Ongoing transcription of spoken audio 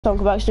Don't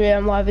go back to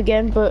I'm live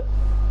again, but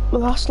the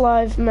last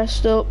live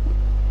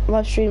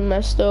stream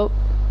messed up.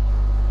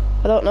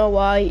 I don't know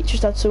why, it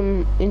just had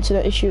some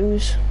internet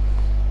issues.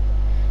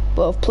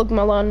 But I've plugged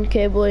my LAN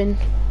cable in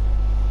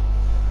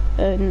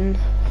and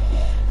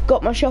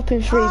got my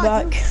shopping free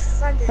back.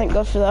 Thank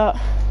God for that.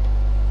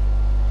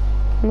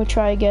 I'm gonna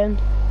try again.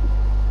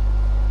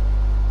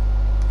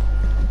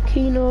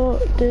 Kino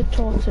de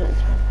Taunton.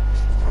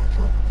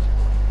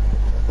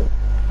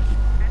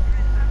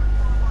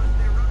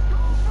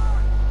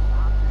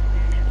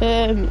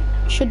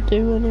 Should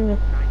do anyway.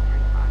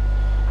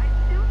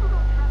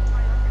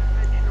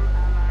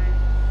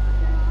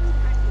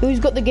 Who's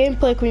got the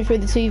gameplay coming through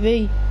the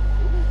TV?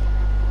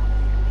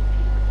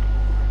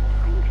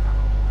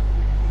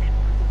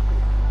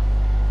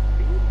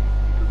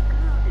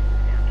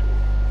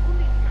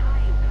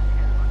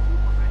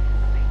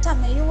 Tell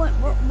me,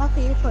 what map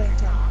are you playing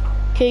to?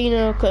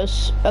 Kino,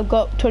 because I've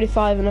got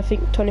 25 and I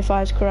think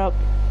 25 is crap.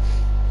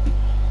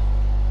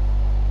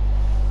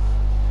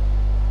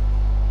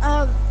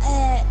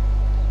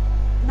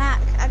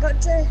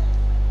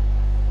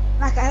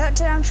 I got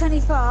to round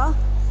 24,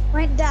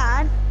 went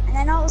down, and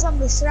then all the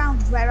zombies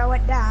surrounded where I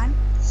went down.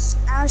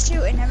 I was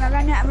shooting them, I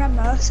ran out of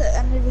ammo,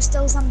 and there were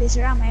still zombies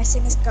around me. As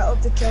soon as I got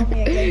up to kill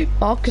me again.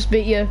 Marcus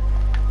beat you.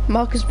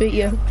 Marcus beat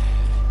you.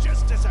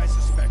 Just as I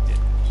suspected.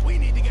 We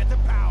need to get the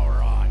power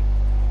on.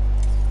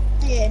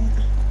 Yeah.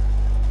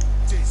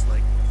 Tastes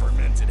like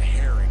fermented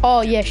herring.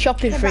 Oh yeah,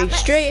 shopping free.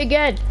 Straight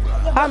again.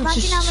 Yeah, I'm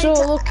just so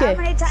lucky. How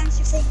many times do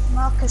you think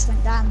Marcus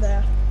went down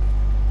there?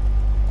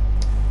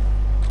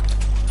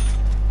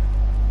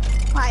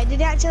 Why, did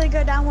he actually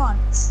go down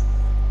once?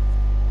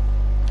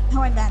 I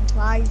went down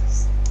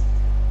twice.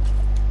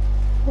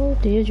 Oh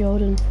dear,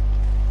 Jordan.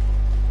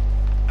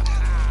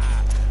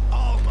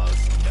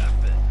 Almost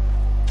nothing.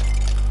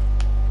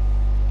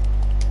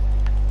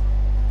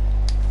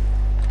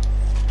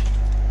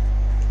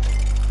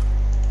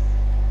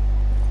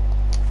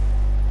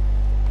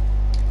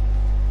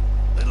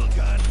 Little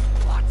gun,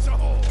 lots of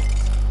holes.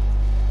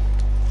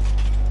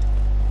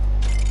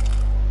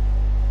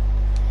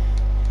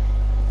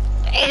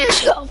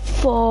 Oh,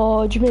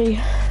 fudge me.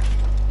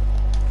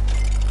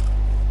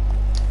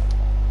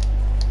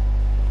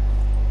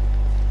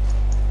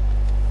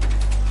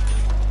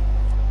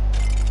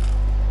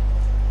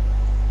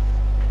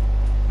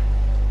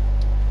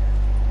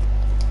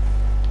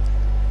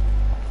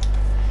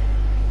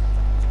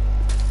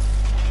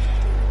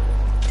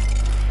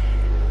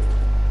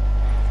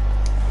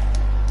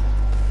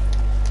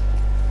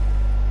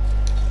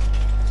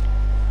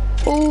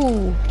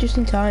 Oh, just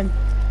in time.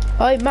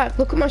 Alright, Mac,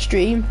 look at my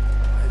stream.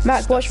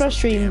 Mac, watch my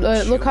stream.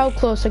 Look how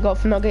close I got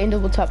from not getting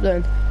double tapped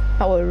then.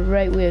 That was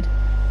right weird.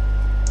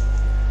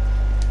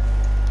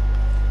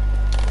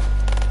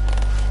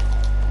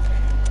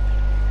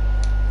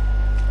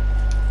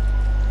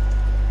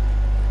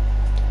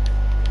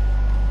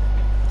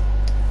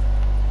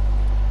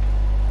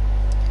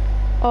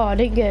 Oh, I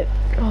didn't get...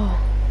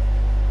 Oh.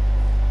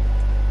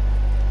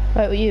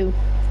 Right with you.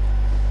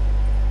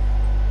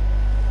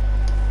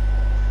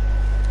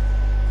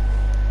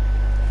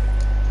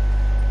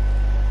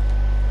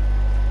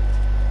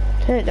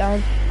 Turn it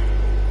down.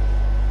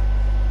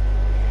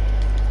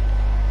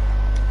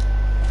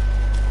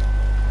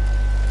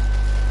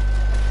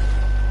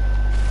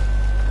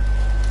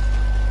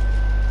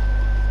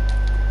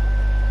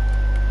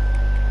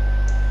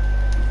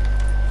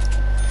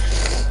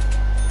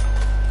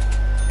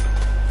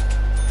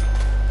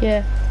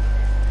 Yeah.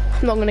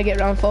 I'm not gonna get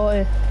round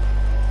 40.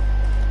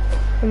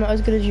 I'm not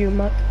as good as you,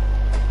 Mac.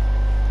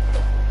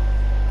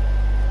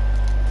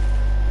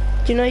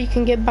 Do you know you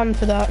can get banned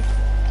for that?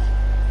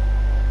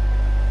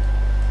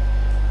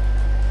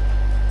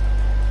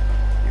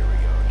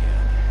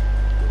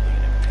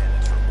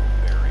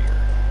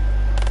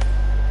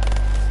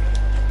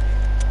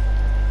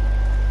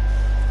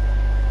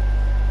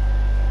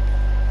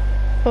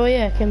 Oh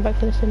yeah, I came back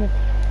to the cinema.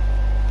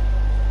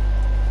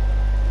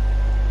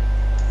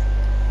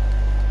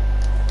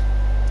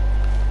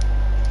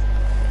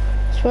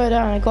 Swear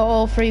down, I got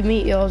all 3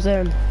 meteors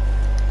in.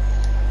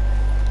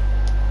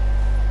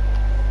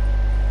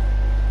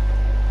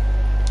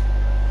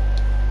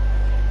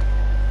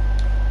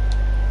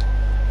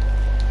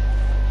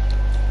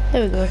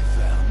 There we go. I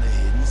found the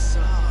hidden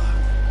song.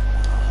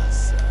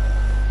 Awesome.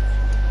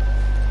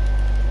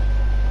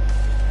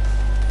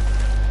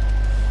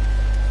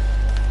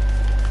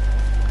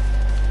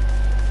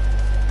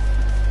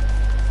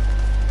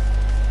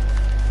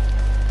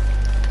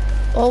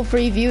 All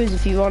 3 viewers,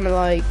 if you want to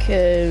like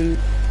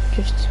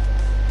just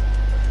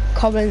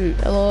comment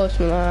hello or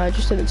something like that,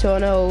 just so I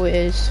know who it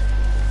is.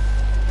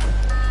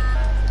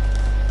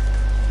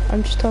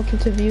 I'm just talking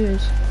to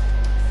viewers.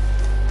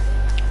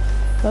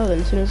 Oh, then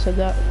as soon as I said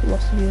that, I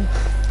lost a viewer.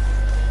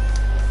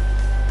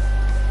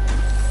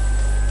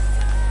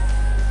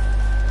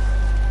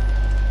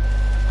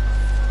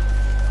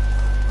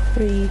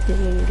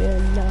 Breathing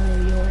and now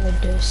you're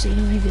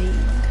deceiving.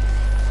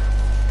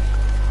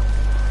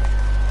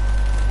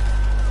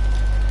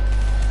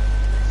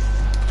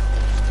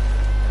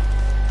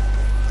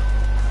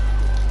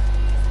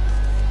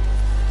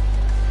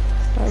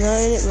 know,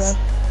 ain't it, man?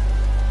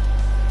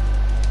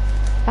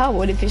 I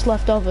would if it's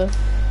left over.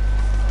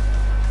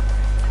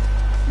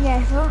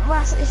 Yeah,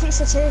 if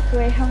it's a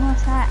takeaway from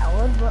last night,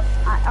 I would, but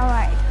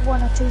I like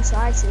 1 or 2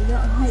 slices, you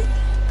don't like.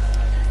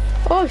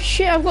 Oh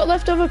shit, I've got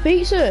leftover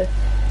pizza.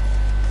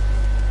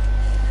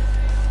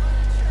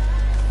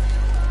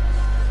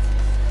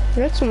 I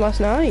had some last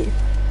night.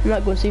 I'm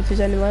not going to see if there's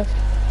any left.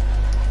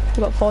 I've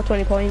got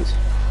 420 points.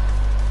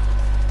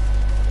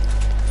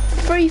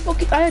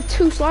 I had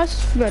 2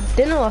 slices for my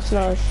dinner last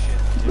night.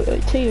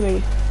 Two, you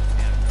mean?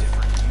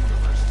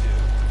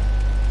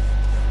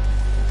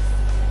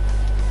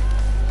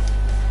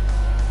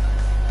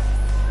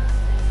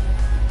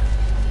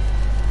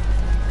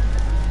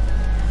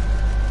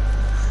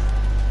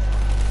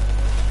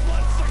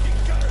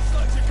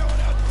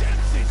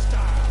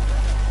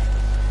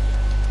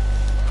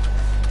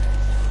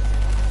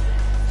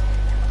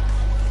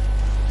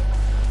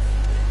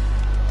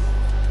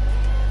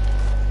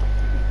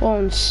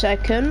 One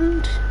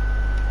second.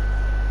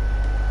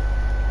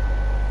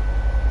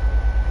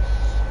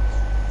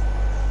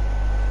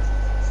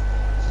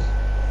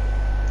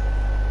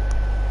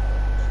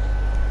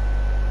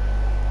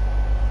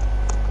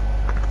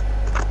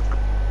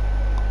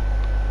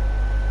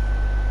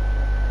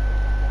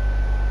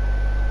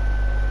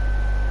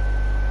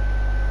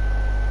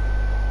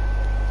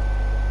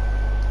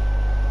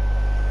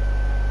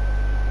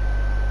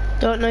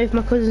 Don't know if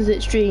my cousin's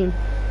at stream,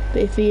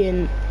 but if he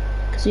ain't,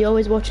 because he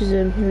always watches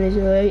him and he's a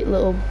great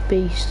little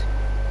beast.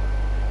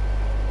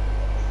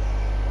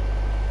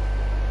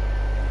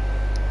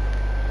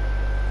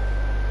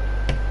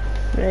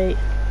 Right,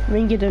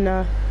 ringing her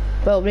now.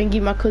 Well,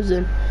 ringing my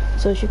cousin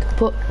so she can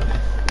put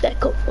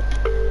deck up.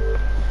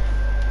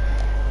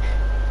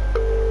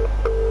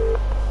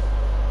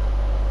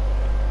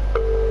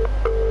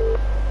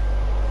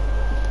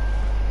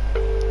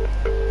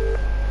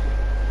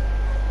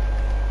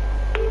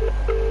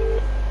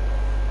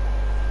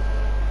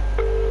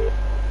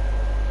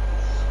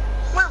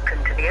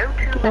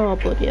 Oh,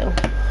 bloody hell.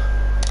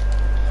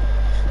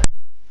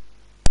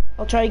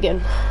 I'll try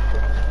again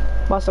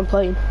whilst I'm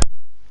playing.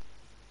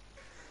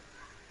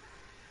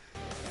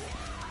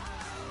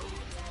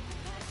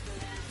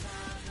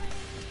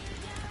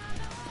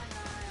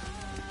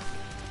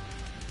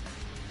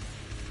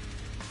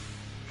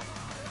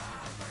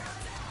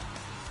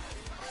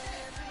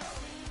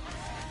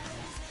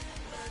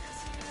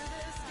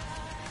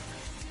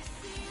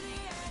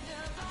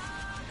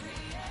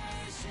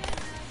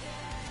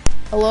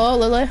 Hello,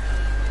 Lily?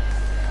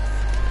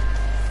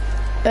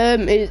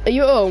 Are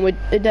you at home with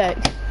the deck?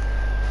 Can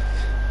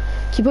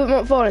you put me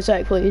on phone a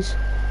sec, please?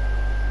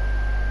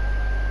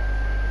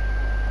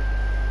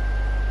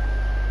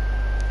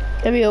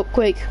 Hurry up,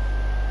 quick.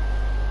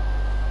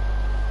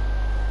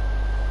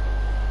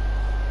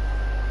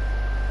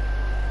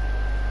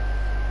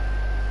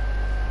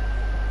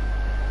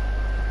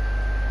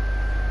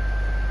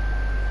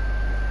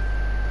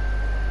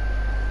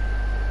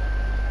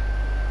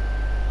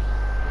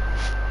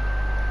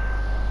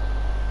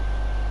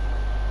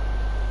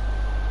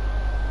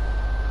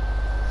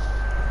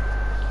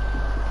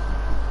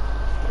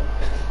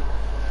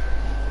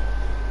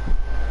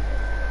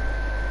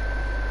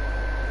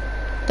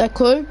 That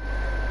clue?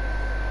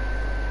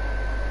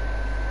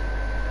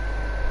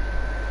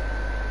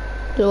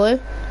 Delay?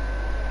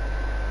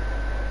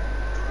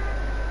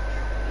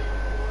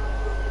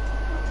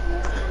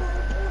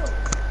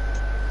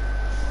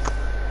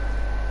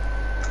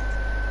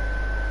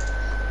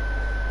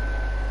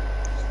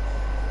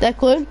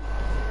 Declan?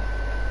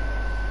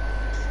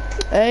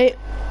 Hey,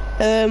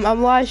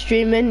 I'm live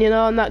streaming, you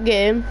know, on that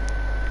game.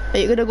 Are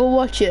you gonna go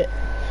watch it?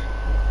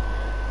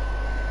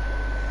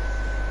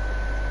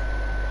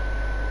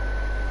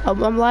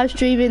 I'm live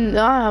streaming.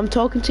 I'm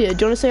talking to you.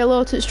 Do you want to say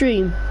hello to the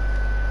stream?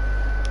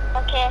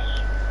 Okay.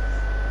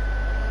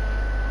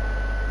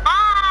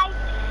 Hi.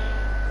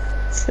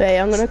 Right,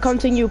 I'm gonna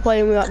continue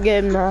playing with that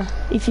game now.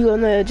 If you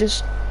wanna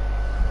just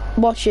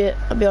watch it,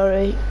 I'll be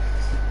alright.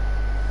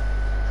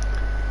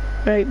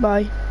 Right,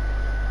 bye.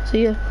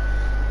 See ya.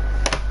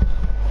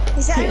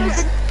 Is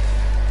that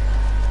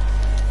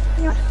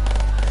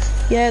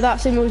Yeah,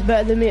 that sim was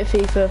better than me at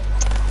FIFA.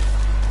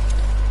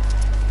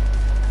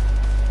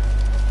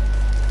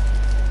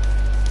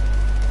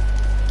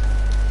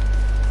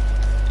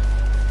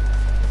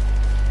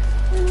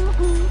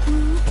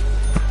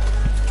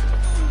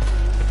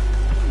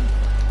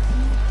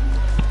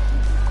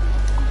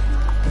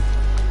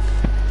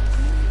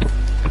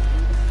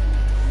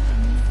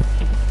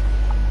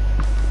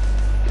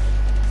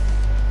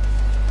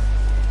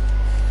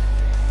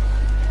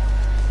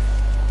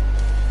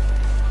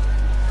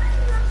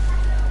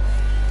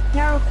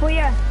 No,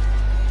 queer.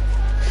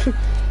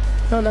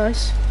 Oh,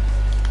 nice.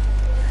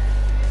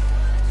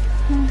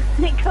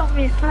 They called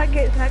me a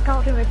faggot, so I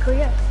called him a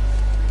queer.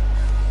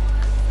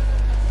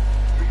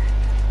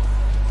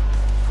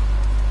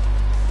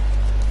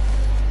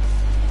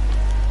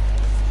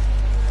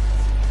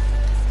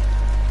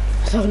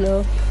 Oh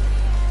no.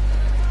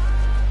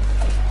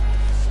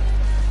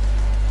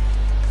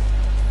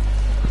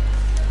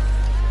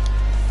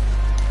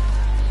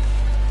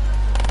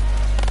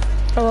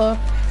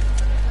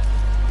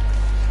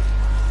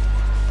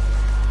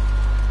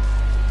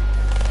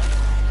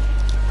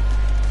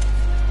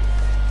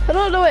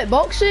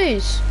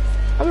 boxes.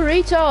 I'm a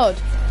retard.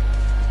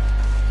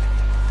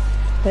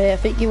 Hey, I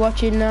think you're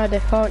watching now,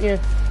 Dick, aren't you?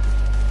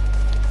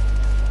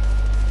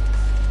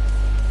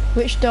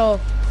 Which door?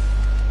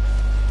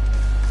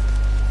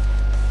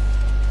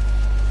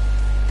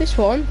 This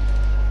one?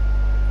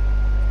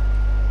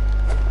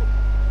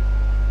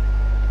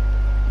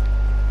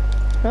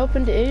 I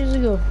opened it ages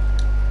ago.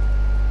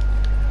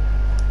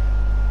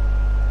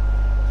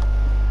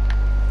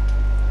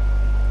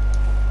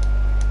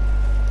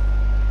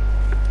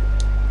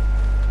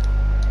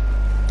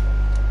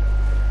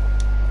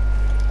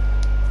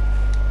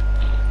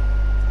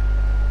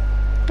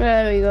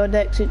 There we go,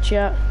 Dex in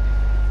chat.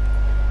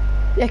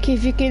 Dick,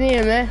 if you can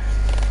hear me,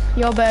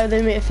 you're better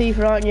than me at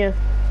FIFA, aren't you?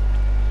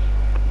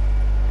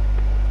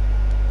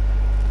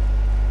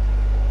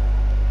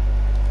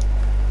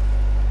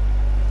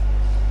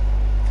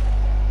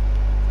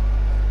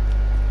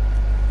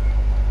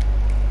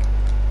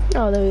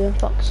 Oh, there we go,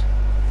 box.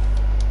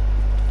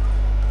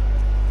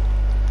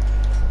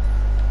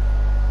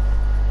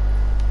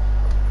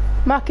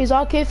 Mac, is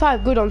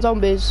RK5 good on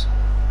zombies?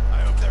 I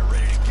hope they're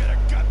ready to get a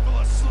gut full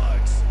of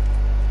slugs.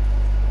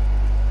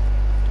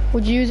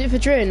 Would you use it for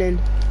training?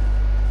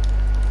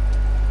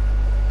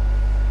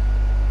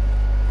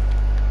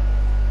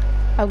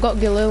 I've got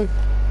Galoo.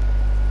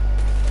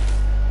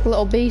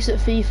 Little beast at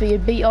FIFA,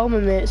 you'd beat all my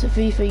mates at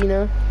FIFA, you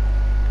know.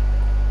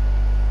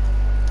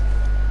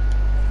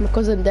 My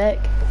cousin Dick,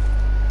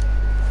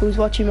 who's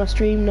watching my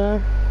stream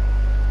now.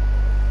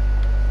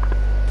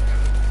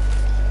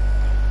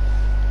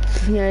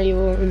 Yeah, you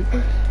won't.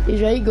 He's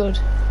very good.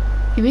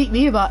 You beat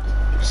me about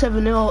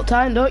 7-0 all the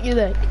time, don't you,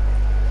 Dick?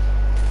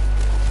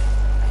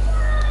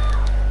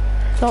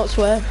 Don't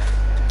swear.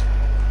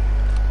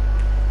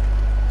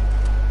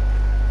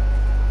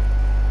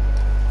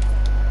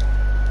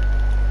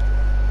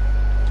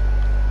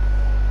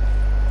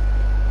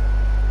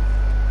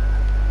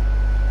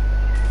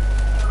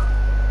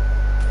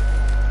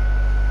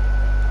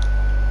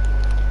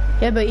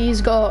 Yeah, but he's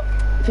got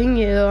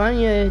thingy though, aren't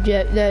you,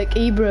 Dick?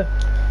 Ibra.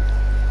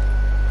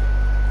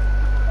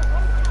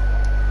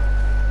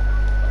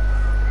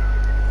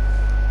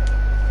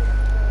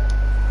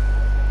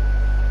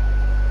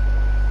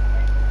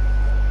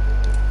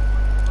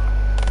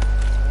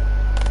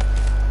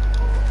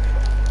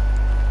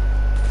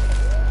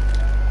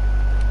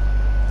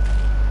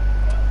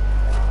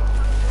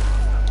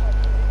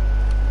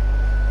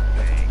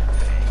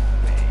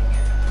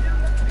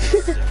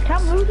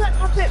 Cam, who's that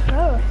tap it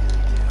first?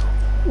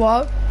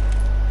 What?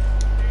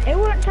 It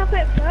wouldn't tap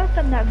it first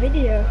on that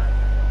video.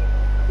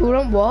 Who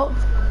on what?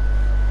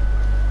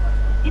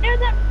 You know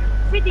that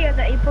video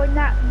that you put in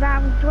that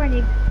round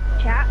 20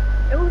 chat?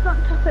 It was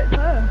on tap it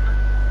first.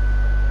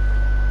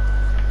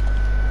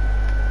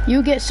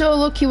 You get so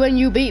lucky when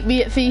you beat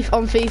me at FIFA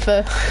on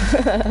FIFA.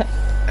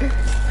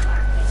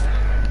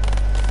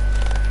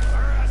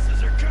 Our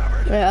asses are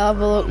covered. Right, I'll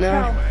have a look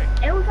now.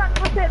 No, it was on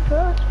tap it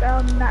first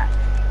on that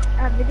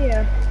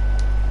video.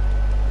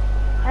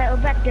 It was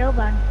Brad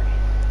Gilban.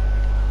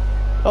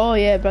 Oh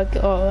yeah, Brad.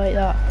 Oh, like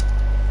that.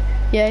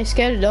 Yeah, he's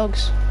scared of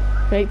dogs.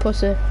 Right,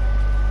 pussy.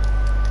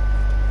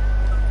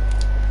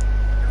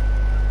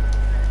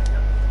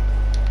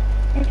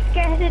 He's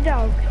scared of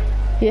dogs.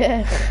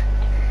 Yeah.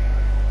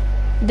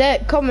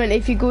 Dick, comment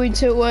if you're going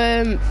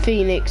to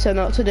Phoenix or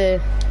not today.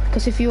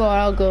 Because if you are,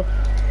 I'll go.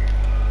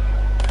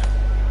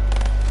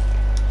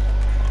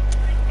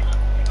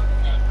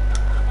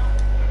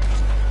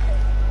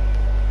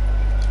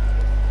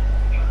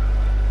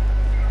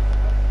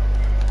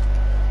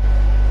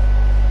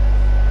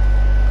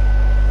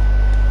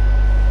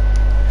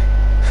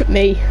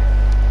 Me.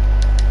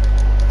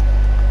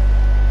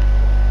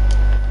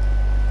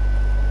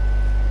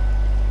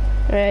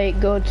 Right,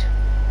 good.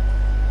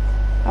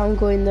 I'm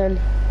going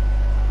then.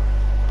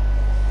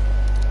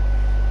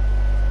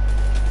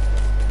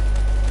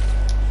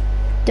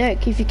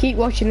 Dick, if you keep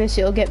watching this,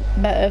 it'll get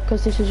better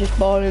because this is just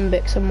boring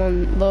bits I'm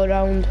on low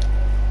round.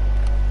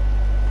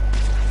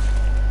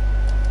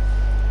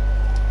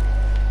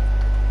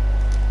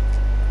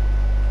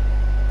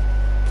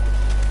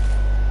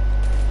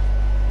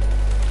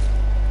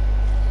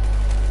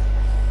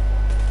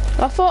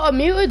 I thought I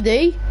muted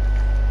thee.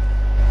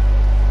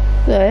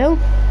 The hell?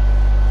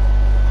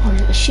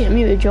 Oh shit, I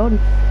muted Jordan.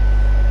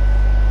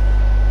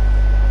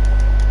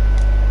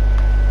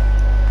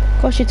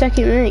 What's your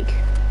taking make?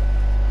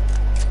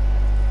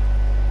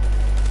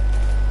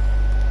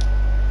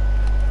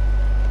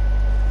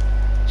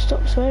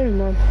 Stop swearing,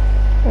 man.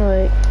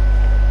 Alright.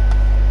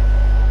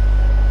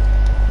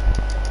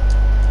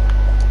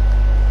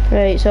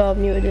 Right, so I've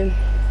muted him.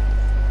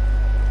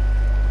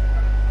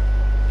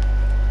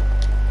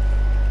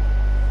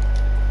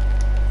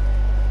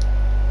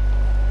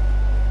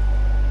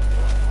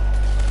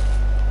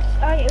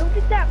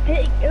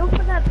 Who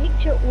put that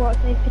picture what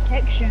says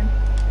protection?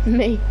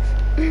 Me.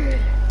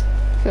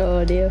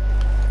 Oh dear.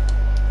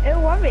 Who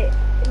was it?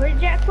 Was it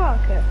Jack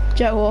Walker?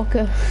 Jack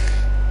Walker.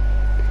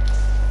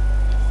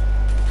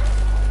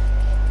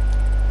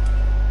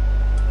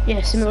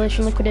 Yeah,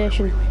 simulation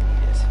liquidation.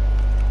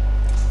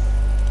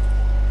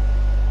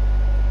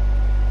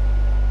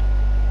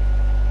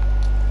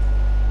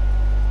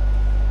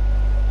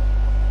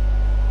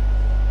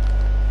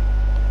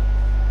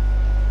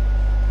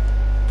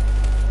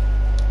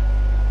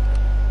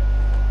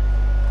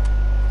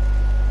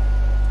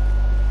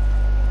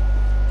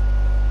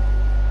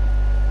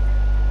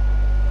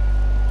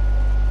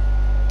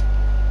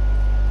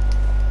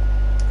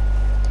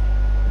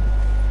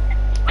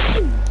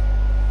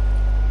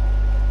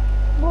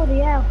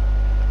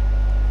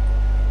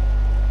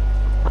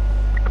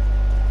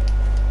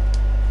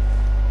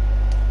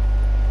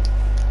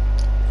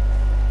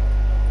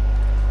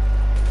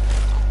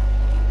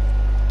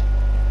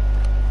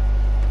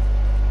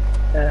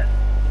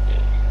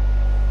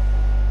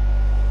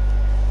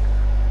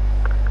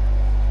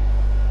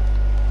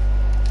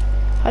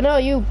 I know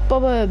you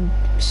Bubba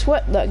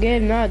swept that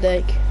game now,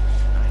 Dick. I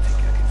think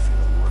I can feel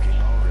it working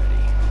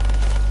already.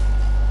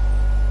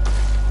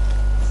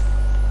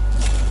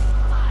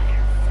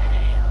 Fire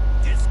fail.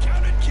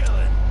 Discounted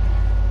killing.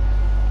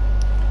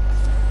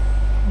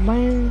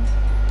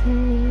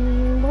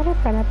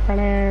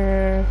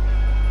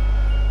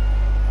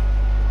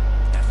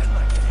 Nothing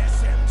like an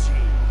SMG.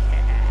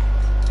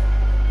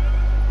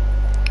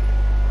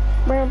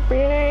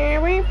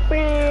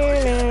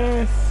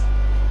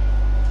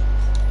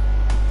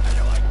 How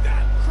you like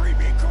that,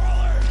 creepy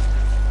crawler?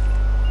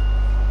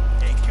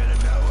 Ain't gonna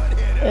know what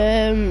hit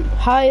him.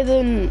 Higher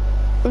than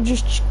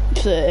just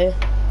 30.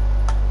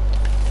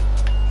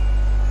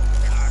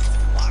 Cocked,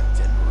 locked,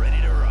 and ready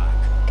to rock.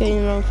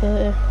 Getting around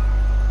 30.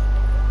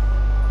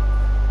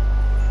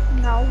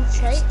 No,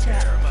 straight to Tear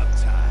it. 'em up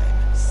time.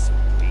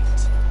 Sweet.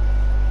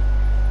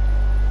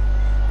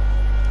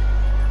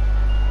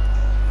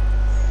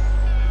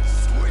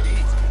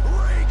 Sweet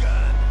ray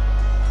gun.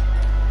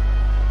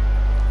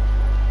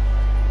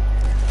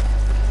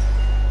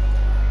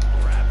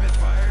 Rapid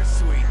fire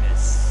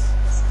sweetness.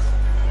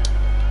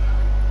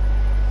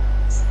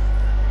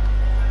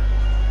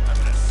 I'm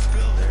gonna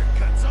spill their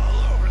guts all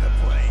over the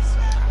place.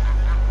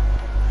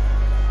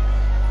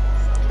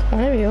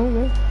 There we go,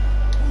 man.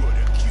 What a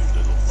cute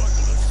little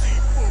bundle of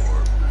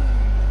C4.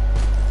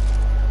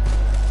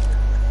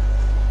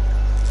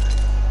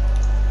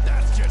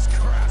 That's just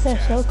crap. Yeah,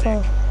 so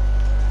cool.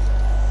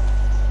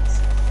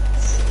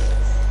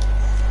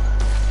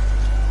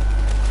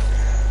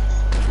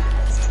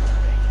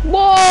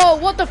 Whoa!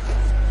 What the?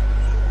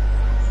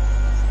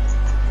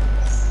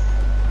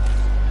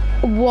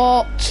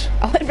 What?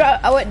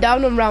 I went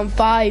down on round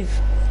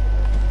 5.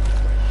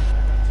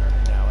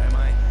 Now am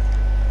I?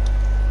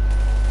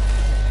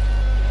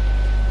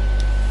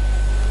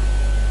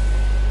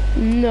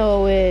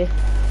 No way.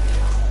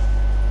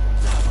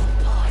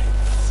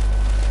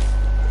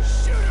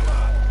 Shoot him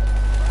up.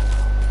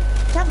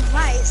 Damn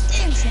right, it's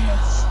game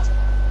finished.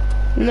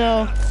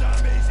 No. Up,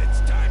 zombies, it's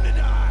time to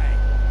die.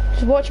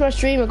 Just watch my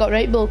stream. I got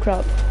right bull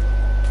crap.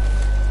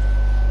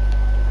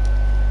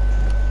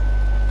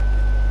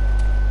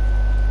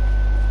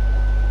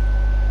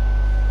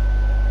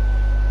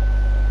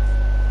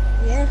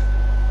 Yeah.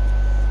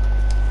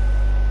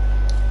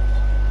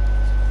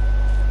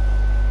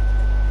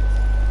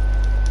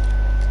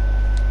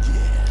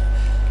 Yeah,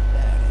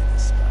 that in the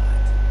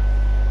spot.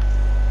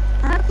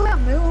 I play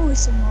on moving with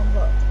someone,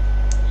 but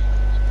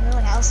no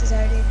one else is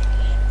already Big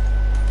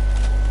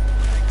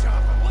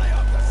top and lay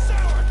off the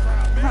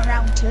sauerkraut, man. on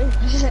round 2.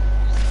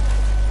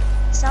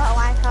 Started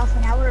like half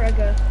an hour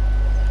ago.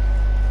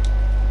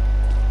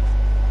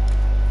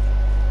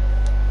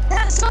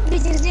 That zombie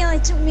just nearly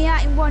took me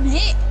out in one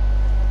hit.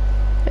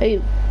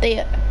 Hey,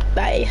 there.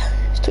 Bye.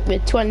 It took me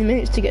 20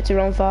 minutes to get to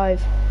round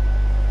 5.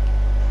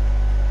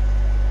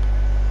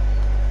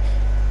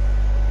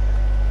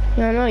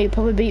 Yeah, I know. You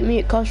probably beat me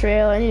at Cost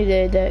Rail any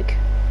day, Dick.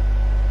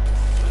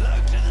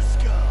 Plug to the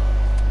skull.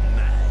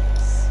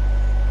 Nice.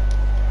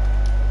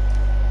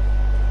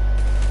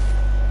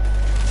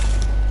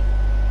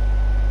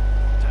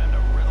 Time to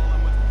riddle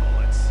them with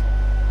bullets.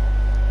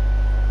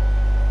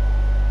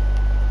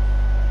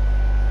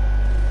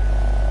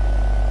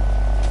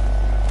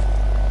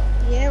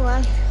 Yeah,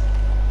 well.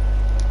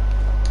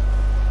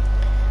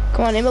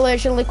 Come on,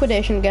 immolation,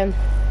 liquidation again.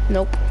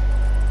 Nope.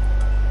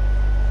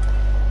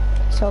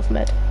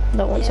 Self-med.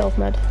 Don't want Yeah.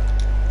 self-med.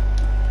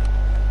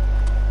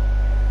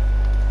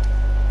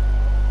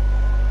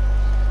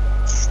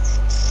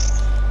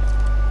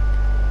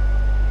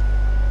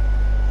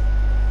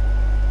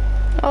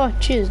 Oh,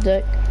 cheers,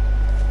 Dick.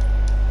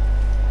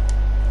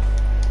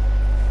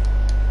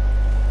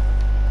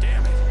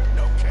 Damn it,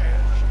 no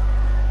cash.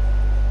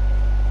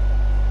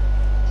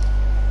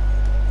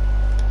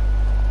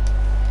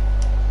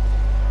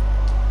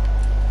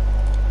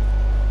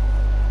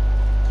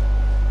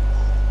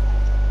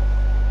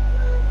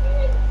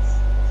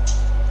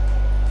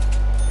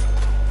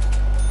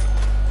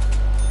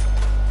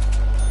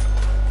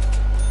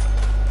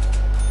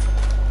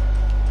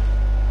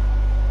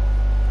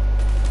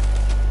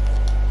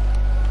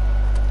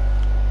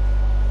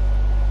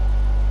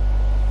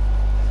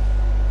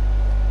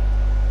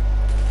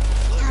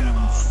 Look at 'em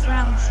all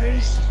Round die.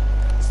 3.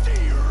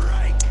 Stay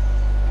right.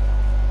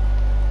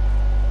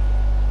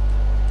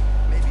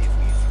 Maybe if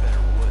we used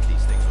better wood,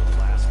 these things would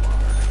last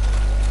longer.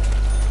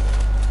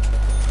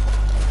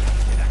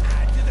 Gonna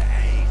add to the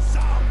A,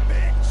 some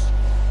bitch.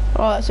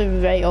 Oh, that's a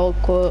very old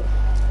quote.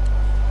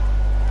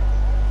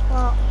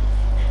 What?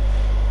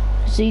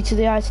 Z to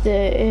the I to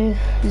the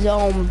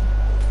zombie.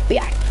 No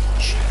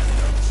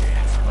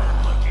chance,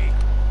 I'm lucky.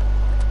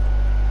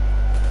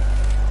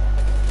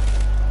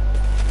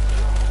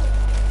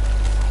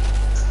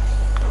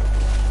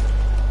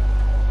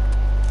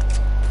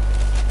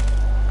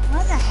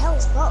 Where the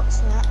hell's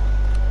box at?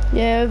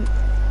 Yeah,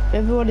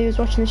 everybody who's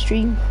watching the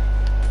stream,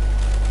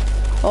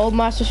 all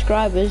my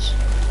subscribers,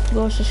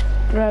 go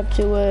subscribe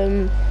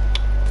to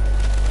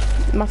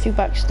Matthew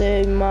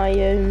Baxter, my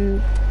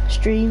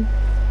stream.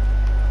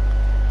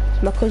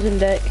 It's my cousin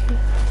Dick.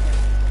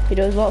 He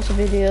does lots of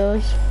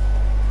videos.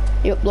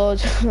 He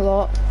uploads a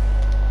lot.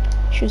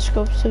 You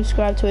should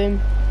subscribe to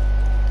him.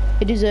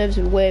 He deserves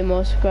way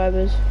more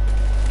subscribers.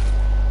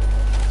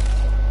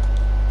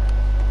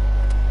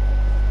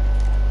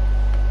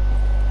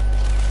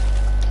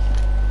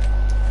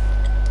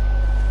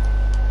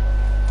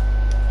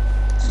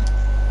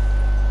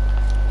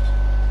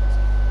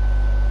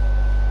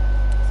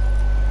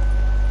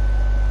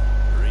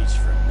 Reach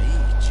for me,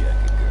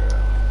 Jackie girl.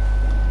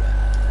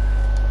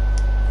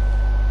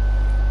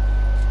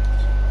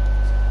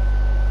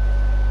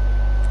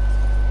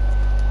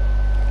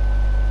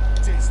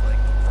 Tastes like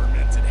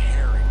fermented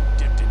herring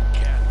dipped in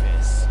cat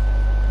piss.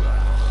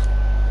 Ugh.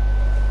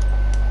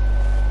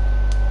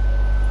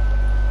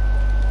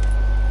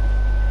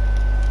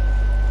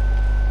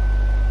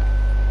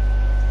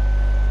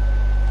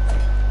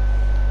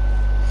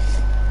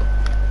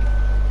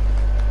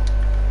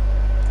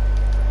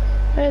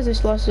 Where's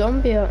this last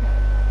zombie at? Of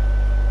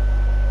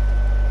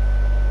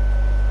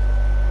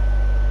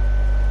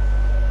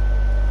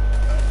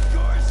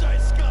course I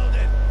sculled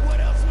it. What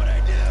else would I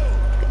do?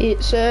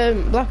 It's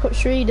Black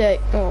Ops 3 Day.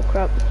 Oh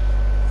crap.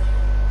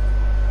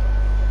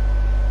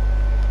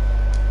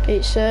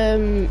 It's a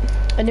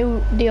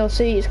new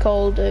DLC. It's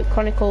called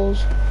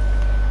Chronicles.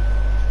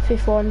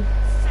 5th one.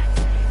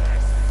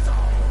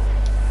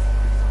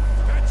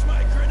 Fetch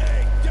my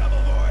grenade,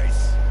 double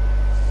voice.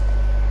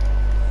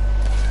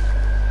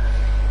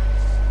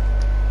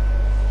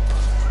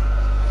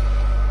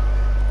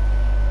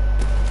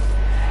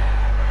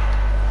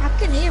 I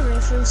can hear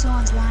it through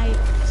someone's mic.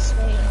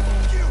 Straight away.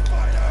 You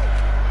fight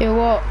out. Hear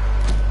what?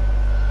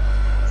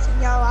 It's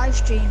in your live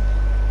stream.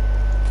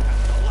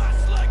 The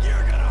last leg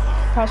you're gonna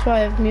hump. That's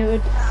why I've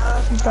muted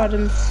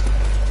Adam.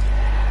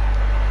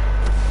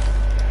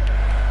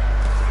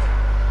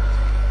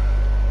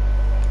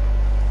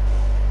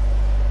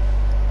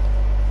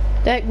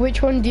 Deck,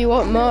 which one do you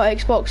want more,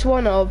 Xbox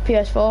One or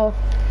PS4?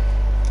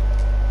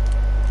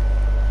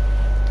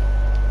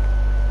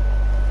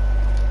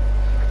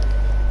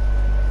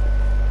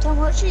 Tom,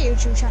 what's your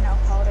YouTube channel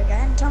called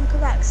again? Tom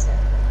Baxter.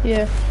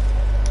 Yeah.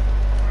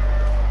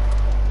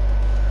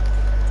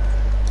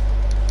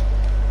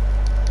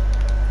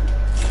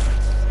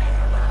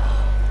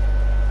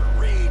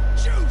 Reed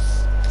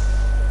juice.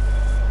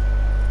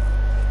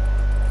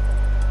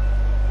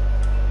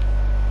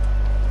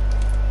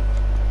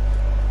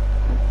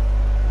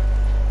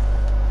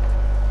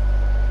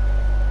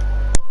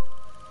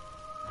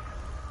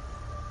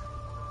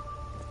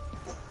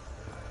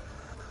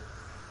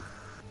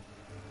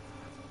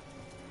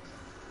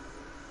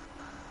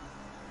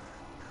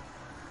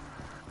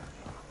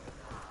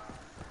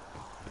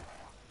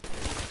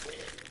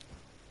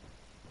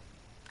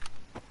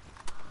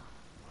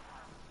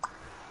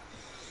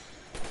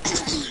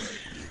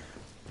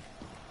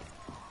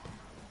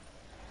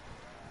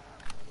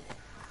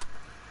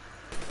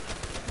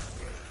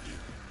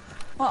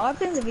 What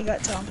weapons have you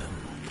got, Tom?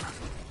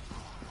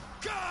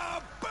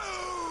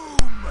 Kaboom!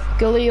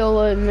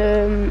 Galil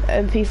and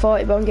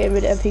MP40, but I'm getting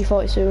rid of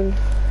MP40 soon.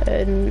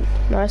 And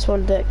nice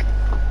one, Dick.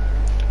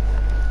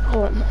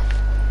 Oh,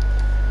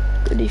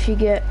 good if you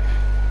get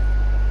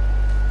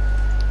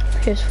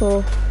PS4. You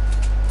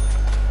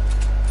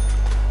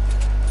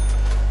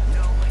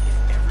know, like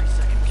if every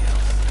second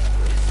counts,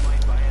 this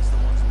might buy us the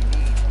ones we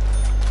need.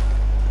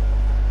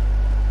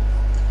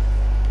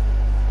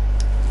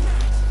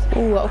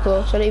 Ooh, that was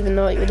close. I didn't even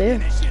know what you were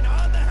doing. Ammunition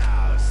on the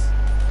house.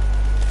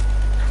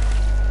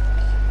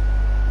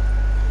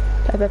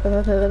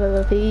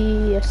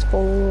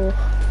 PS4.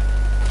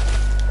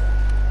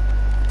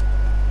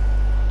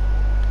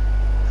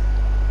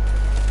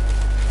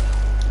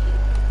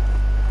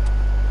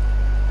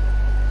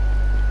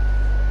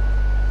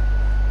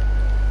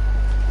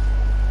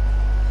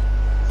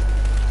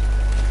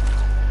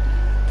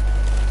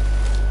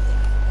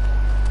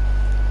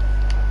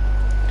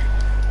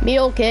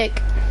 Meal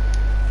cake.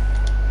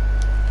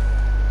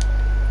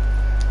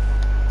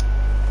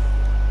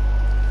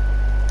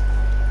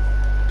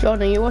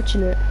 John, are you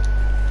watching it?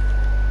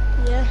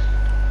 Yeah.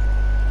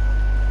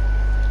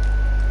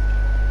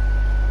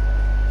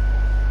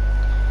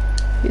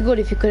 Be good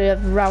if you could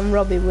have round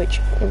robin, which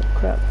oh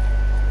crap.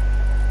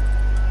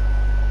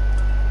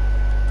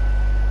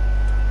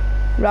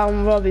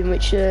 Round robin,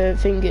 which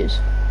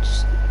fingers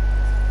just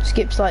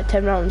skips like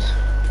 10 rounds.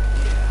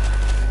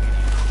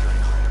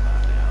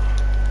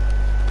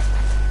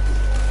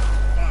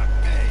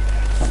 Fuck me,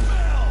 that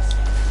smells.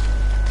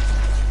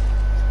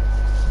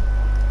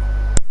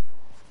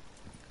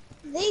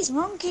 These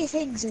monkey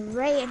things are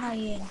really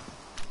annoying.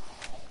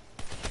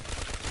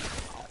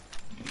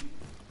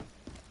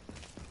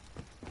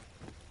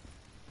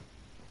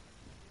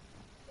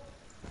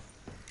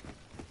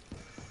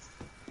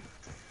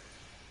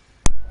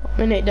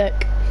 Minute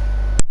deck.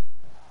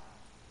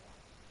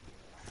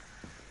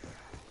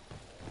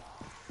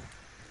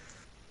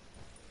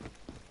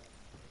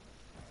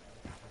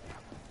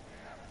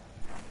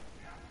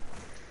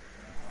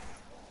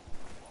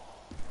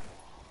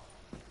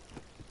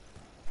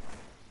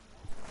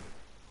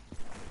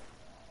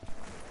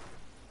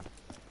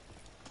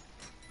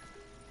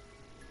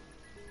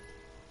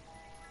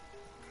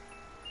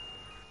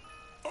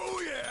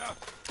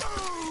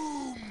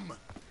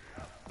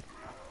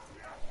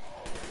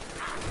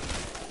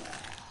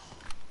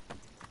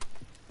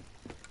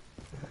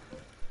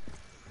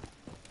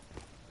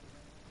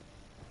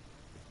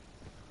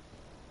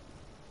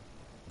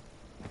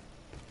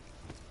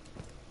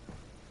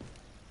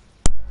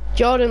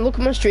 Jordan, look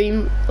at my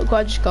stream. Look what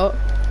I just got.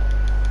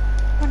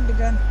 Wonder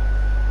gun.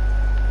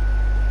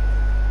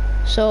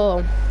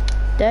 So,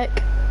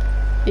 Deck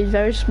is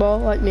very small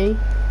like me.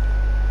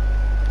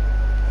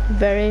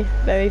 Very,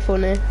 very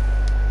funny.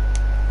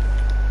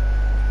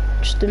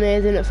 Just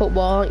amazing at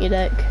football, aren't you,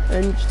 Deck?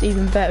 And just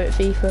even better at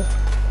FIFA.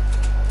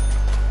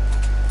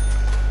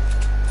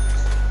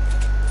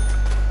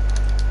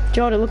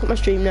 Jordan, look at my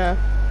stream now.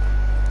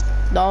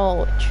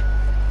 Knowledge.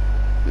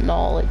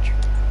 Knowledge.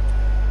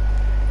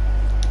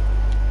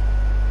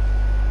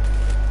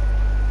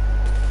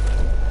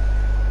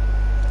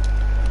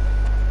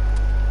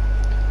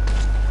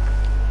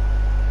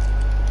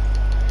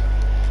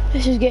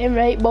 This is getting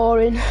right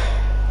boring.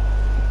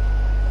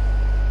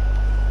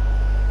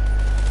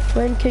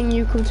 When can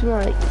you come to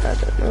my... I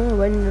don't know,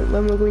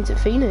 when we're going to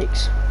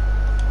Phoenix.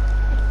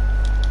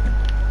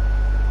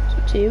 It's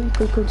up to you, you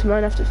could come to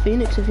mine after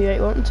Phoenix if you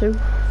ain't wanting to.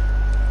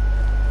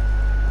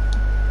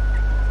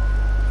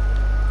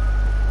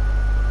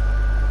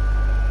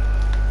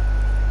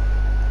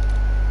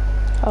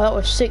 Oh, that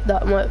was sick,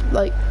 that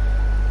like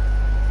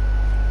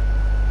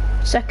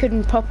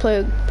second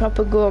proper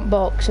go on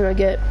box and I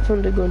get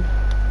thunder gun.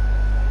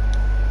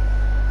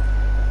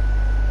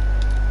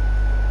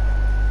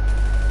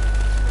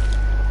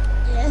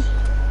 Yeah.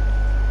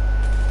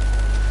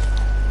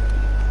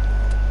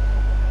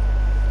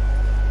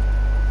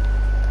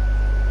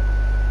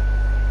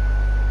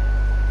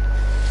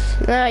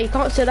 Nah, you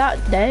can't say that,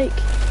 Dick.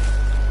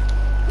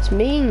 It's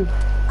mean.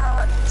 Oh,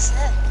 what did you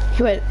say?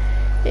 He went,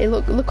 hey,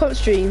 look on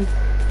stream.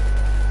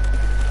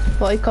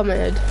 What he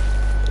commented.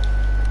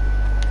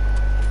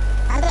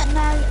 I don't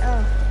know.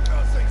 Oh,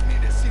 Those things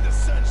need to see the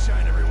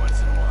sunshine every once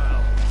in a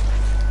while.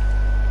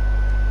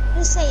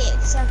 just say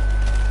it. So,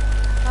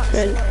 can't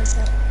see what it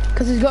said.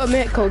 Because he's got a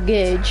mate called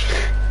Gage.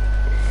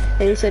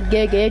 And he said,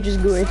 Gage is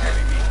going.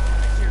 Sorry,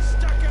 me. You're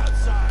stuck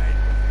outside.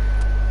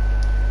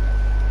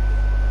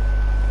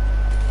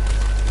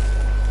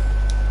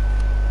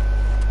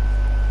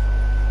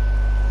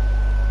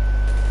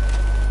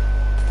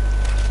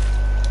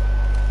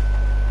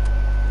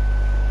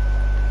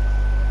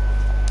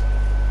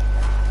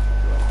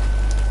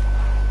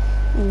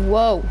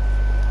 Whoa.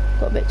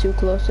 Got a bit too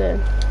close there.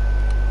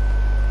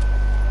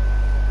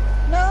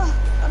 No,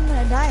 I'm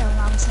gonna die on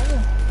round 7.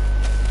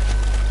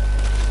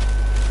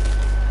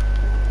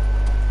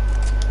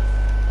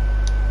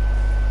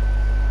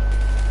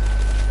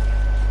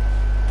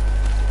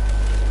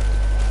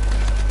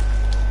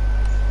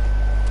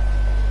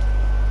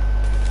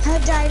 I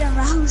died on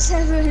round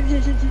 7.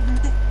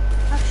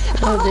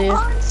 Oh dear.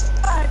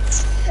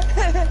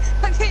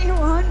 I get you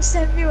once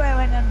everywhere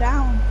when I'm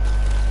down.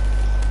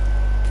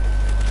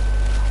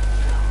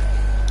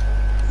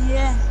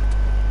 Yeah.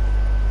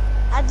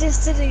 I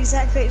just did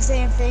exactly the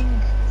same thing.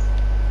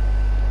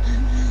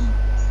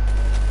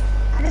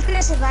 I'm just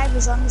gonna survive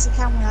as long as I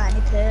can without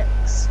any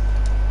perks.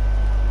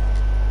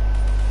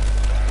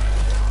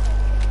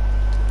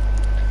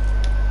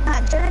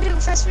 Matt, do you wanna do a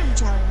first room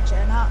challenge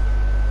or not?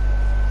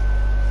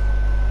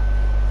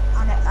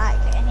 On it,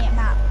 like any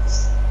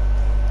maps.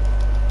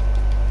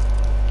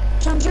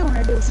 John, do you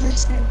wanna do a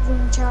first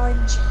room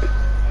challenge?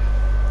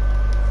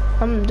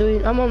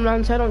 I'm on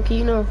round 10 on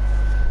Kino.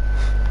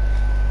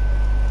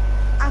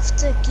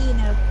 After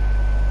Kino.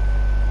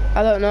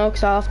 I don't know,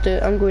 because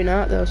I'm going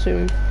out there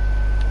soon.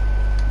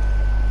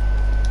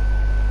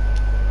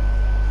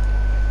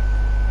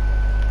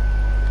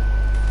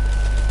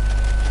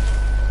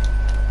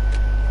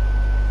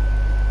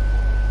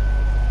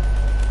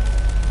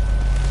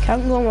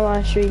 Can't go on my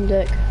live stream,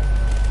 Dick.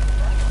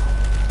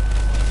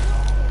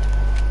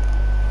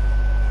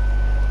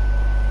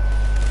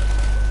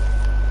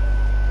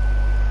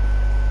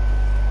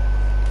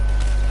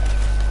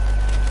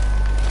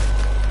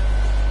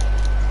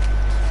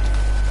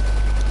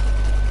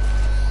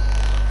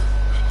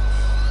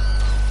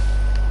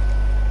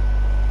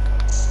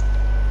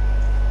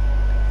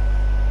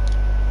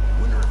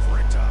 Wonder if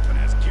Rick Toppin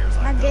has gears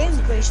My like those game's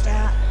in his glitched day.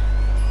 out.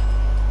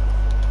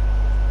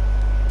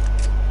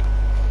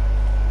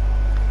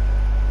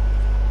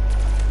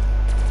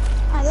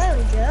 Ah, there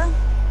we go.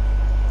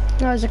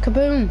 No, there's a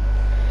kaboom.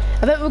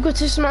 I bet we'll go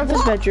to Samantha's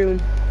What?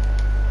 bedroom.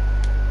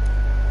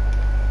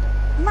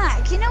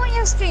 Mike, you know when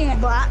your screen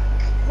went black?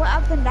 What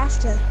happened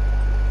after?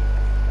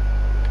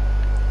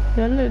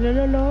 La, la, la,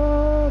 la,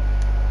 la.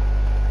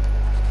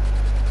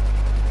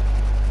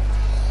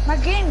 My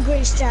game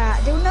glitched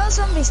out. There were no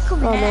zombies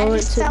coming Oh in. no, I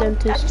it's just a felt, I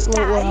dentist. just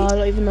Well, I died.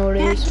 don't even know what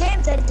it And is. the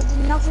game said that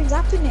nothing's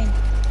happening.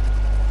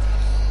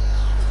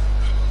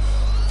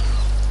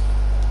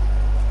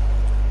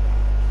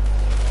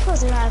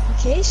 Close the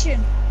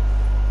application.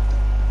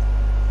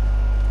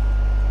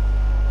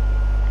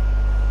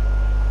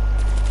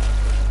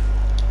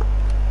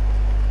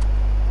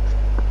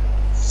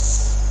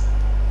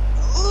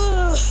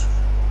 Ugh.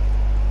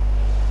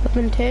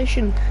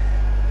 Lamentation.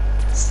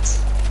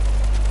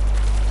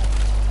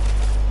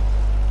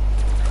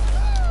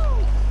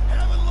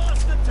 Haven't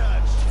lost the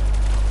touch.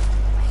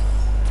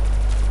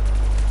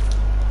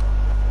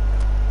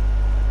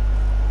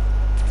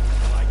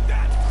 Like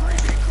that,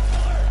 creepy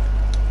crawler.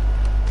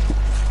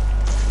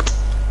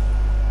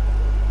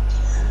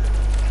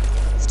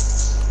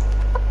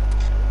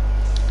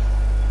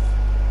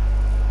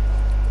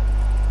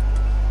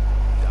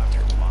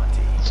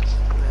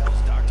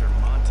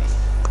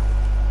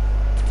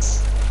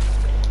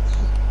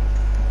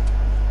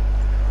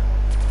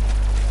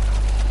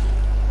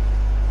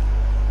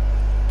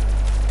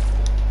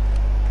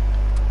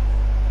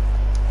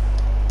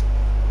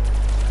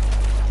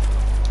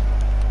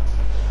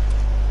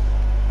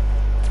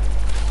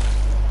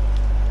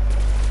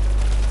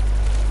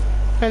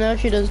 I know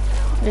she does.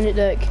 In it,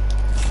 deck.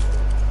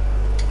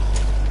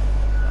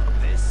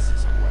 This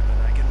is a weapon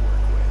I can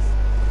work with.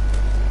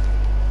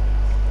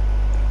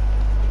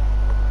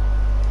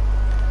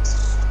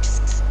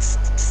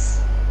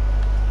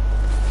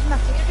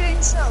 Look, you're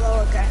doing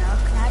solo again, or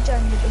can I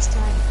join you this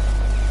time?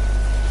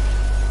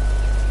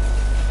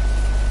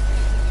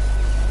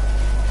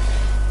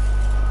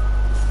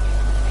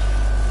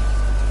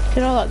 Look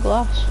at all that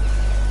glass.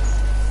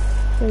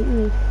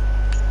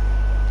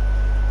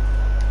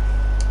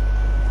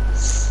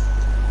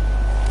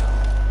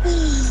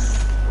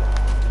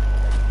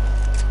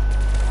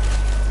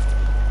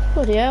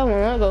 Bloody hell,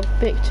 man, that got a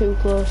bit too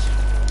close.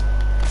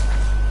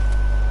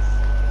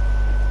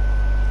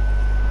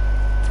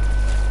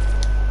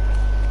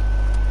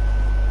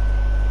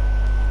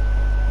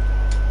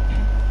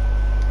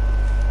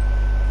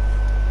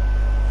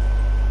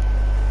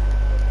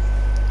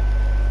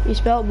 You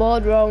spelled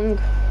board wrong.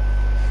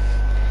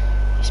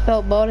 You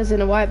spelled board as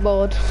in a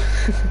whiteboard.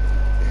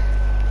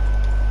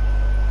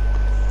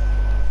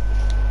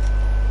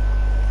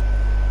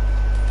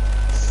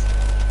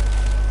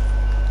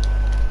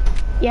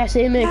 Yes,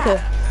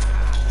 maker.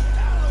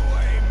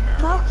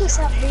 Marcus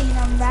have been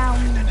on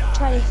round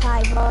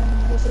 25 on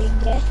the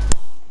finger.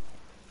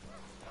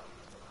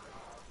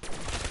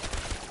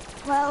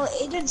 Well,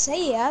 he didn't say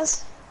he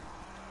has.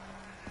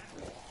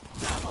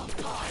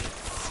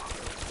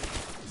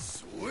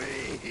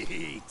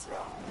 Sweet.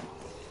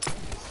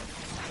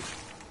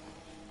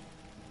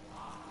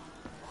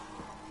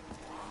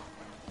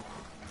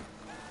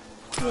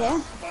 Yeah.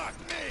 Fuck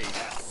me,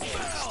 that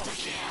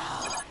smells.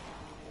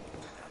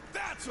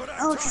 That's what I'm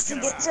Oh, just to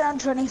talking get about.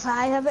 to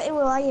 25, I bet he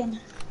was lying.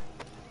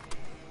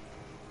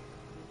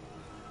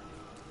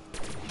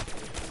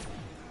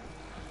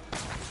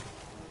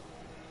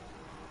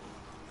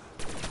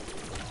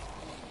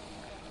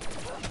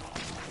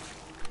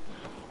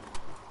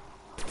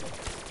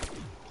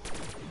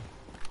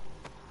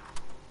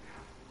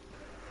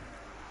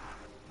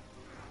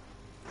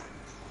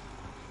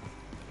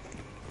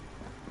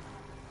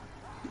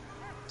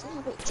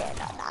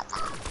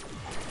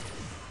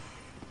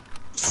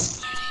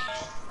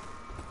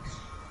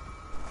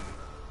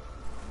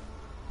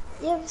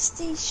 Yeah,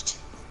 staged.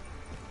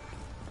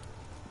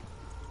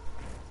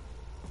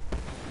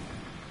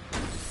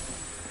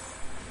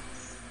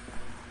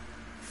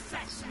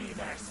 Fetch me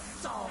their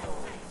soul.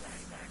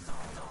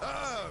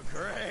 Oh,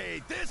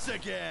 great. This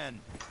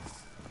again.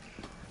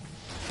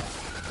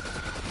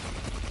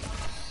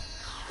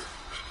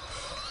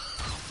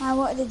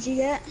 What did you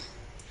get?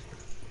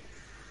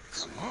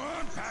 Come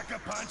on, pack a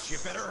punch. You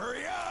better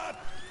hurry up.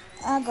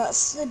 I got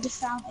Slid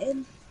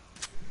Fountain.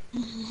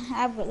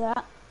 I've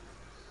got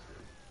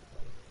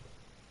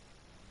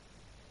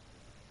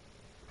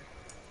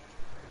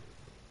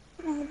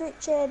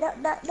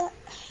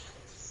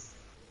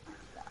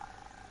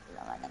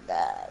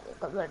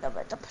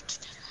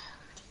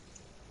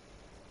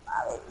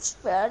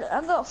that.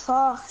 I got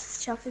 4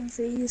 shopping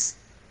fees.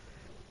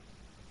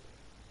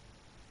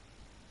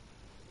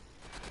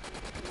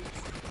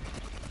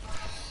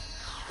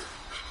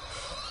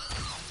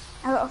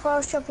 I got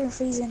 4 shopping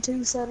fees and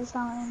 2 soda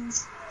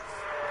fountains.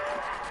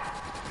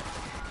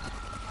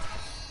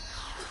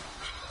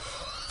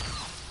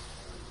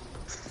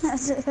 I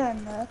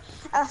don't know.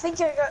 I think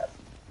I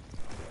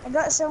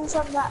got some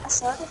from that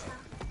soda fountain.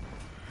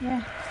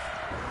 Yeah.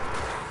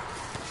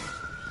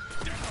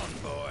 Down,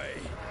 boy.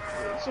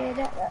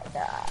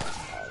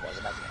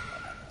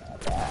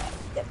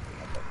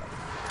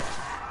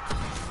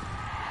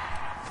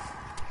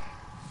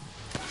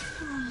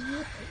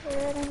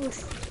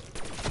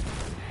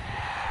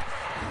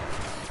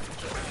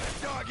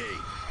 Doggy.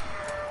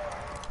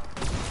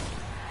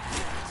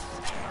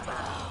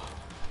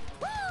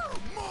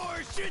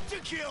 More shit to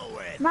kill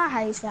with. My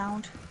highest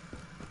found.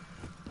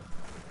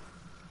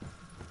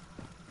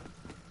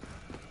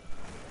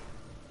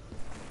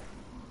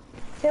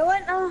 If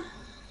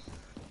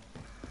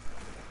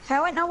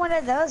I went on one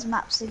of those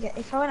maps again,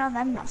 if I went on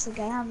them maps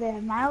again, I'd be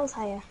miles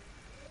higher.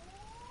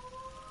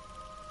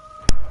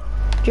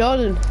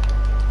 Jordan,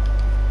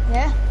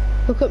 Yeah?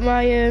 look at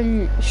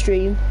my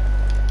stream.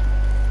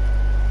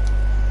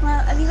 Well,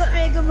 have you got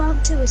really good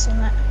map 2 or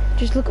something?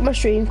 Just look at my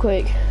stream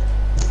quick.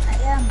 I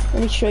am. I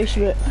need to show you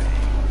something.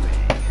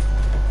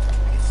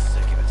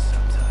 Sick of it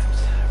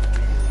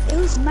sometimes.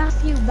 Who's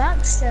Matthew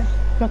Baxter?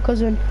 My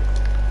cousin.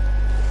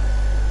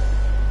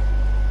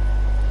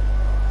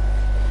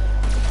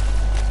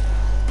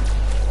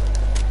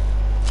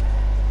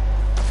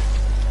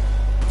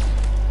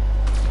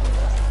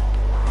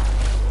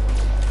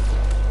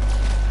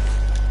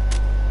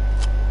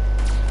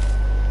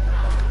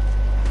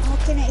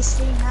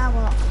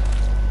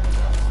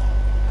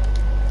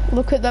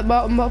 Look at that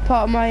bottom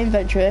part of my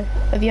inventory.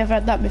 Have you ever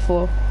had that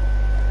before?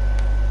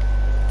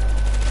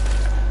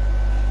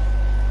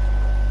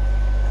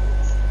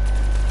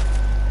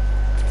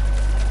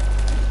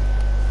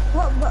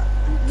 What?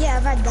 Yeah,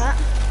 I've had that.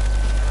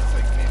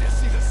 Like me to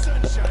see the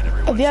sunshine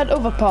every Have you had once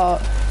in a other while.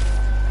 part?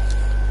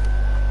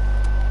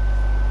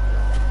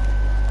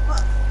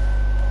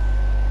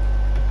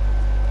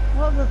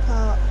 What other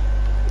part.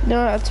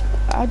 No,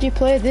 how do you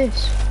play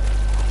this?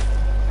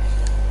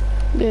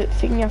 The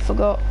thing I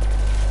forgot.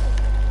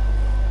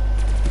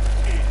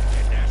 You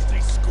nasty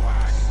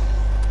squack.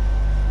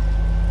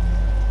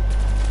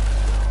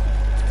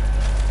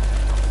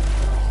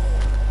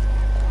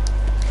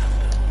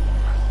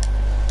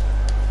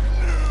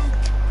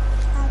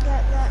 I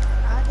got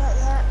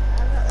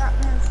that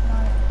move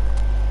from it.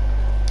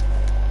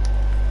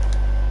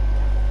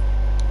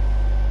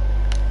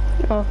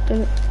 Oh,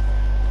 damn it.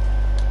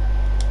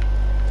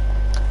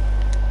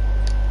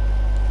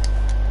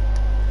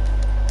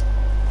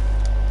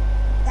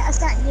 That's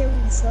that new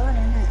phone,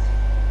 isn't it?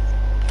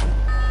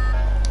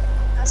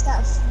 That's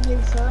that new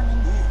phone,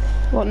 isn't it?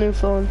 What new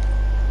phone?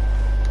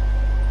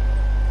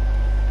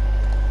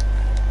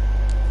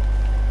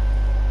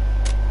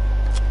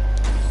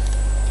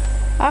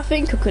 I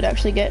think I could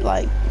actually get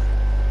like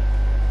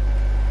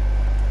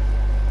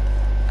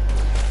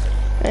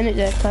any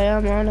deck I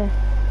am, aren't I? Ain't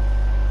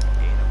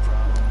a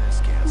problem this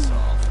can't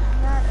solve.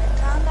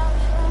 Calm down,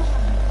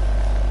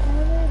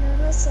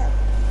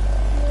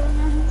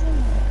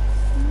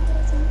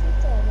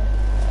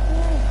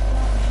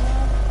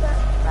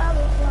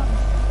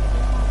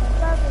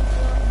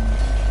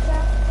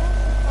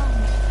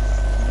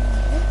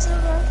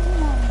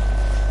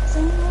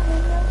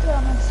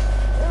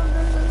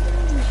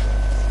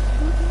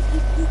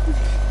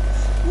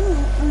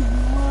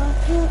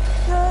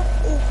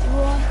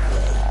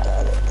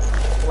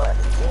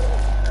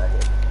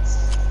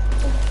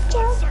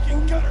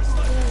 Sucking gutters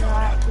let me go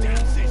out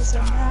dancing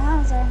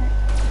style.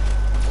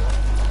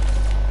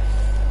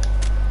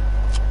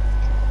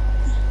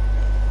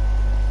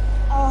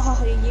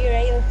 Oh, you're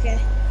right, okay.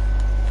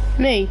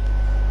 Me?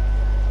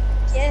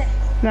 Yeah.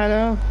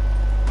 No.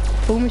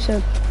 Fool me,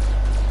 son.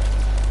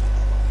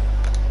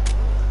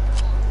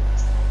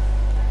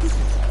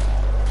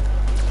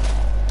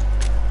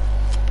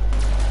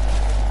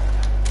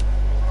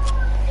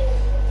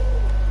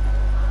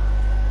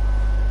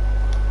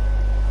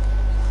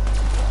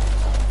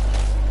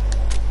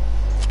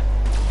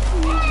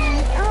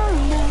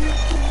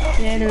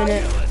 Yeah, in a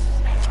minute.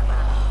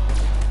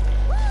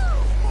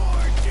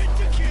 More get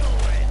to kill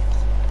with.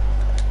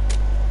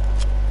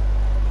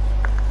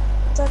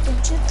 Talking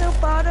shit to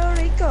Puerto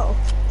Rico.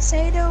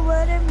 Say the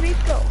word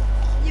Enrico.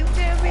 You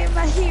can be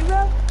my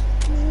hero.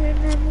 You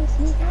remember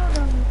me, I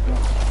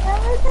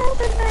was at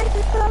the night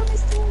you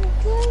promised to me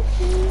good.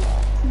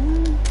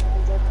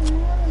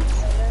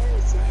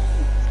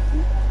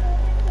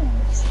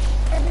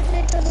 Every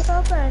day to the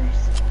poppers.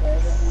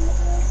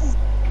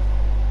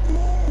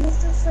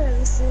 Mr.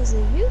 Ferris, is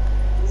it you?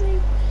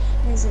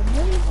 Is it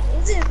me?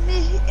 Is it me?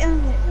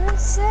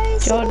 Say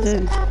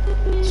Jordan,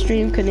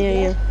 stream can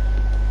hear you.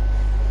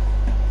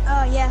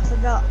 Oh yeah, I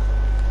forgot.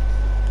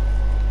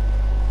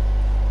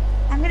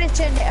 I'm gonna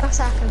turn it off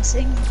so I can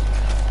sing.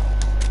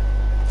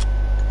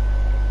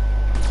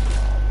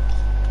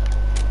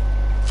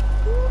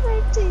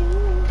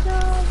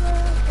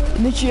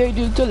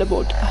 Initiating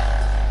teleport.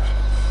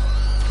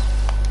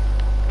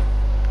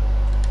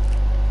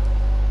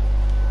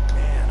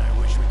 Man, I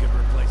wish we could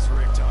replace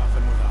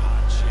Richtofen with a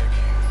hot chick.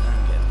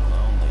 I'm getting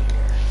lonely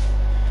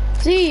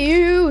here. See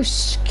you,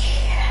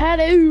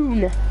 Scadoon.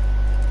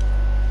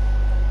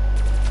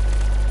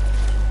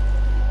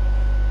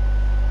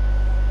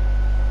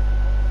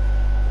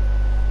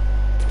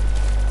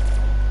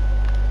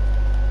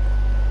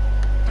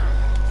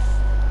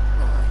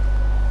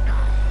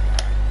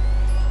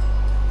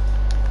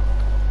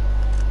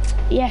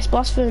 Yes,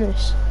 blast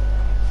furnace.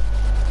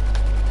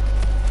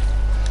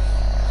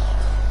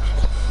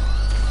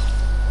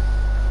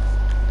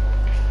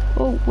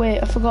 Oh wait,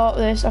 I forgot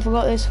this.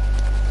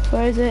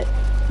 Where is it?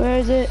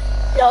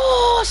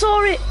 Oh, I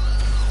saw it!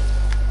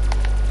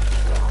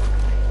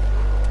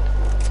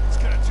 It's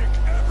gonna take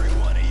every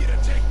one of you to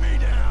take me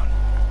down.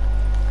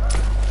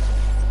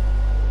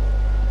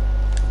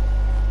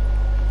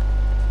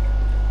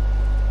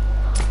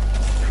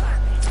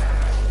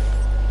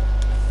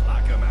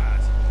 Lock 'em out.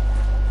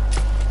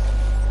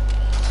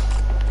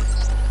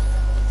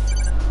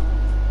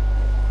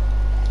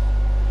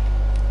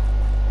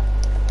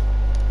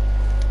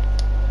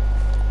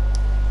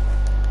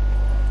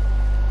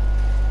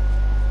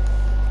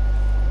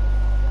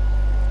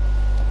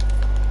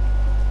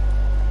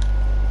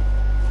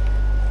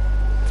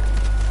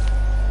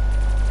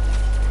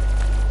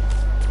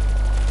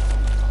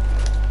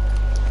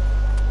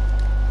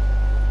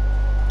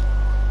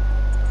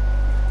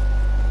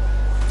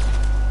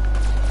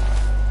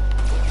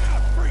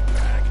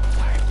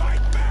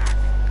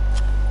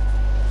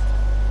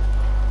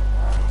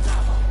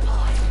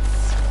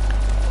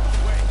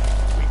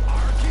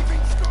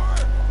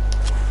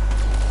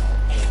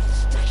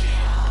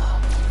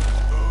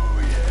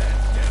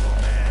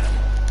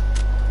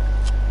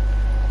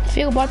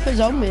 Feel bad for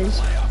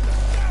zombies.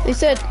 I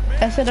said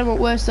I'm at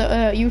worst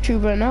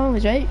YouTuber right now,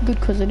 is right?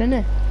 Good cousin,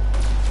 innit?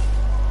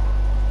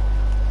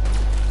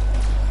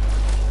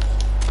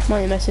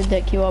 Might message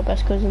Dick, you are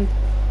best cousin.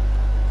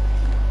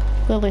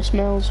 Lily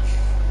smells.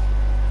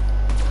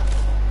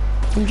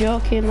 I'm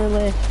joking,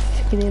 Lily, if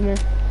you can hear me.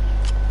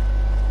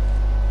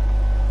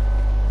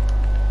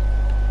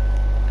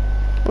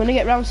 gonna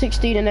get round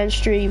 16 and then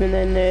stream and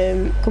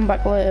then come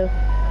back later.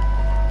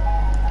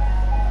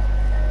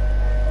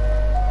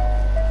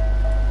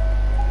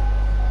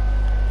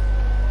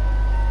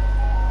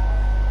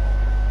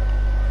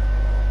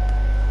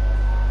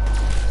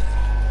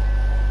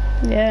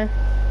 Yeah.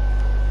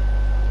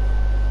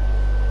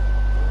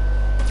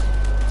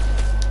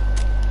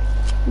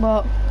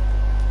 What?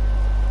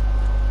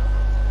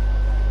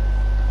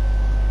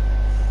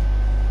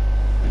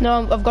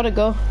 No, I've got to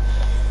go.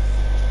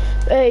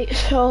 Hey,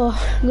 so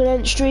I'm gonna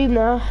end stream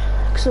now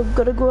because I've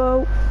got to go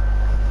out.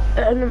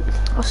 And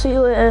I'll see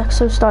you later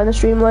because I'm starting the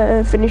stream later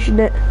and finishing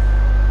it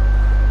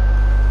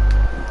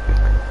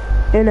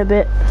in a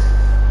bit.